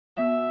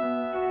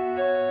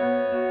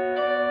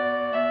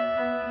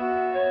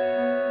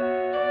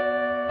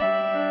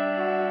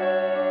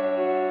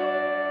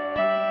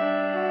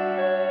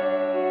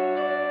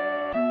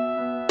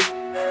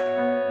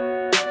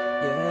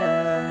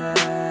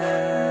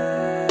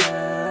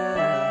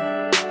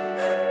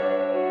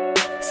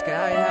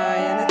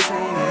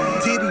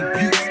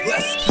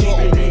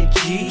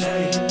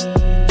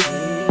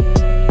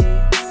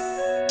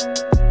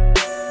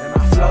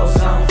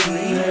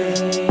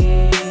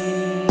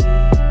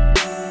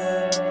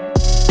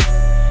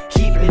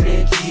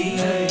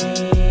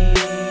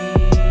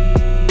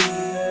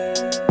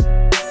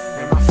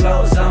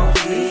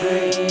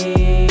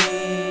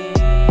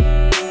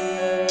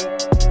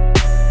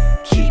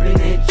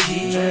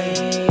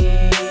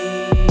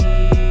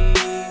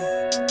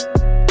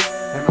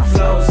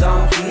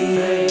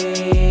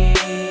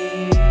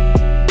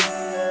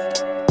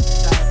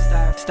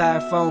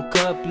styrofoam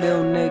cup,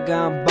 little nigga,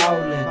 I'm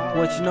ballin'.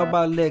 What you know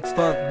about licks,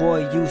 fuck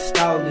boy, you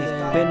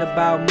stallin'. Been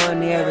about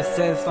money ever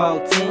since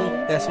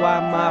 14. That's why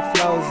my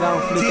flow's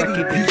on fleek, I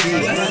keep it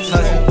G.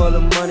 Hustle for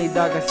the money,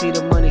 dog, I see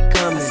the money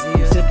coming.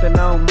 Sippin'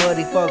 on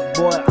muddy, fuck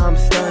boy, I'm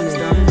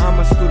stunning.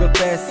 I'ma scoot up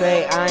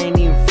SA, I ain't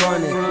even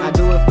frontin'. I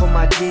do it for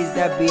my G's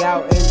that be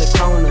out in the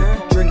corner.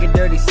 Drinking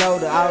dirty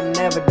soda, I'll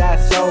never die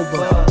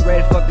sober.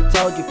 Ready fucking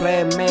told you,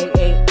 playin' made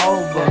ain't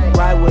over.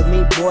 Ride with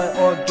me, boy,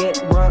 or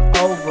get run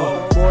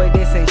over. Boy,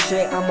 this ain't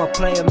shit, I'm a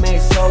player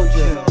made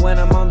soldier. When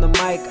I'm on the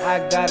mic,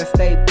 I gotta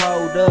stay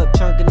pulled up.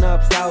 Chunking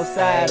up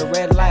Southside, a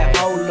red light,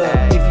 hold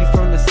up. If you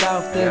from the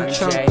south, then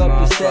chunk up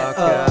your set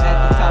up.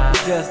 At the top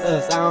it's just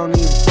us, I don't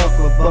even fuck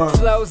with bums.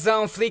 Flows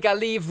on fleek, I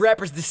leave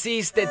rappers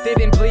deceased that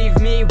didn't believe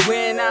me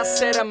when I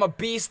said I'm a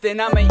beast.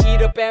 And I'ma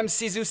eat up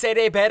MCs who say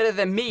they better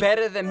than me.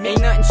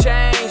 Ain't nothing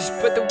changed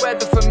but the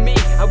weather for me.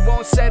 I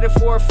won't settle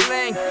for a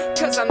fling,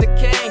 cause I'm the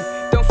king.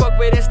 Don't fuck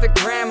with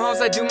Instagram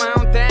hoes, I do my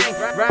own thing.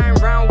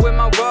 Riding around with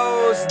my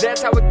woes,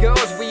 that's how it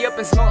goes. We up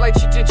and smoke like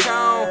Cheech and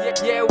Chong.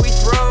 Yeah, we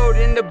throwed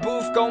in the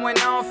booth, going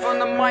off on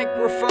the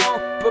microphone.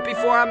 But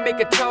before I make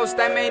a toast,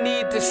 I may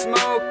need to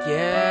smoke,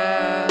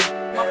 yeah.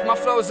 My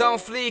flow's on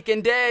fleek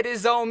and that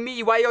is on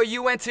me.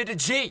 Y-O-U-N to the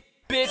G,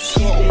 bitch.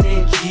 Keepin'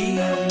 it G.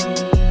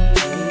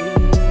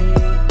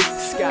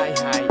 Sky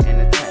High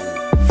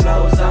Entertainment.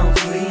 Flows on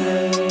fleek.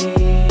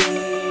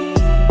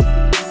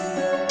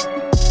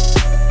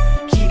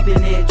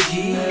 Keepin' it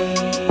G.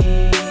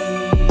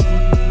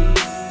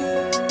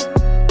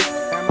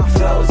 And my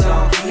flows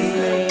on fleek.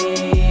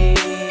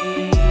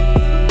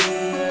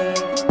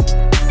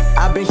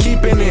 I've been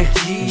keeping it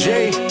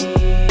G.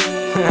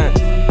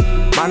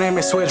 My name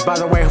is Swidge, by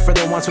the way, for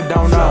the ones who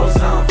don't know.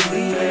 Flows on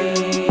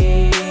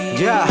fleek.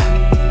 Yeah.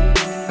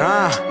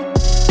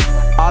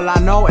 All I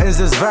know is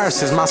this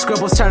verses. My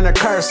scribbles turn to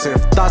cursive.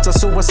 Thoughts of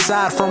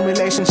suicide from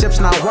relationships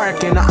not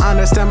working. I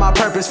understand my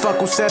purpose. Fuck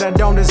who said I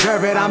don't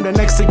deserve it. I'm the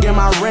next to get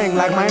my ring,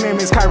 like my name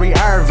is Kyrie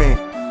Irving.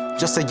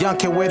 Just a young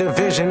kid with a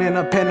vision and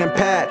a pen and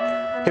pad.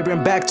 He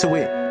been back to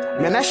it.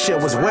 Man, that shit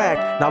was whack.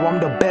 Now I'm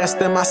the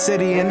best in my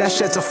city, and that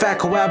shit's a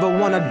fact. Whoever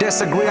wanna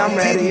disagree, I'm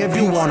ready if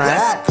you wanna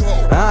act.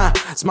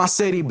 It's my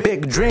city,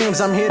 big dreams.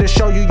 I'm here to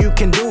show you you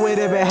can do it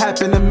if it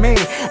happened to me.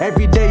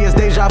 Every day is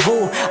deja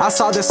vu. I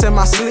saw this in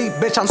my sleep,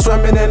 bitch. I'm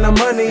swimming in the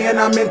money and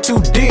I'm in too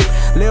deep.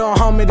 Lil'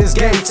 homie, this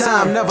game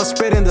time. Never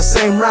spitting the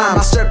same rhyme.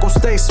 My circle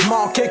stays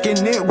small,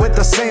 kicking it with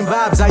the same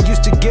vibes. I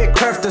used to get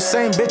curved, the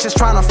same bitches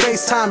trying to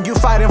FaceTime. You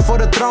fighting for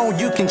the throne,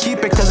 you can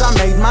keep it, cause I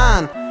made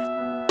mine.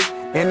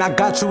 And I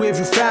got you if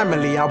you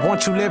family. I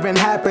want you living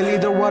happily.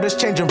 The world is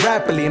changing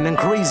rapidly, an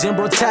increase in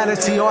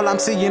brutality. All I'm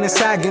seeing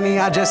is agony.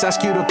 I just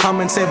ask you to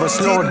come and save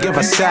us, Lord, give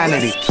us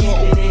sanity.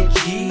 Keepin' it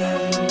G.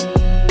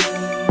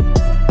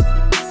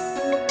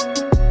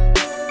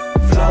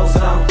 Flows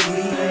on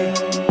fleek.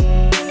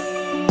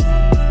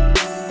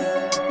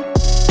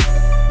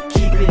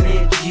 Keepin'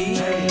 it G.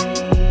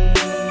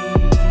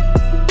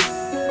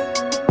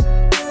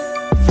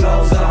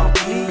 Flows on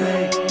fleek.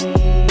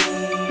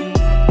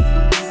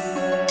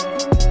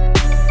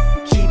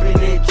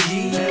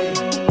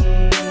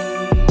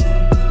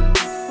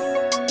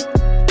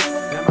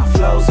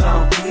 Flows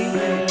on fleek.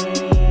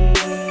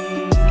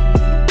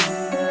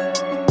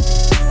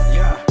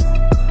 Yeah.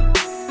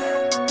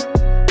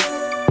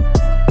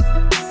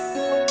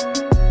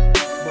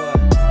 But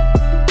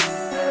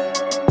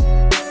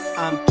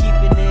I'm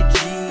keeping it G.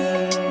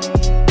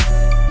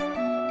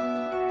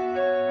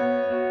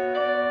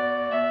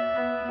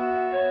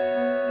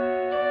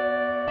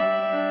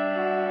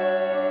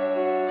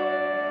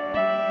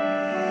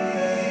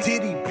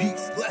 Diddy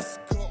beats, let's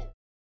go.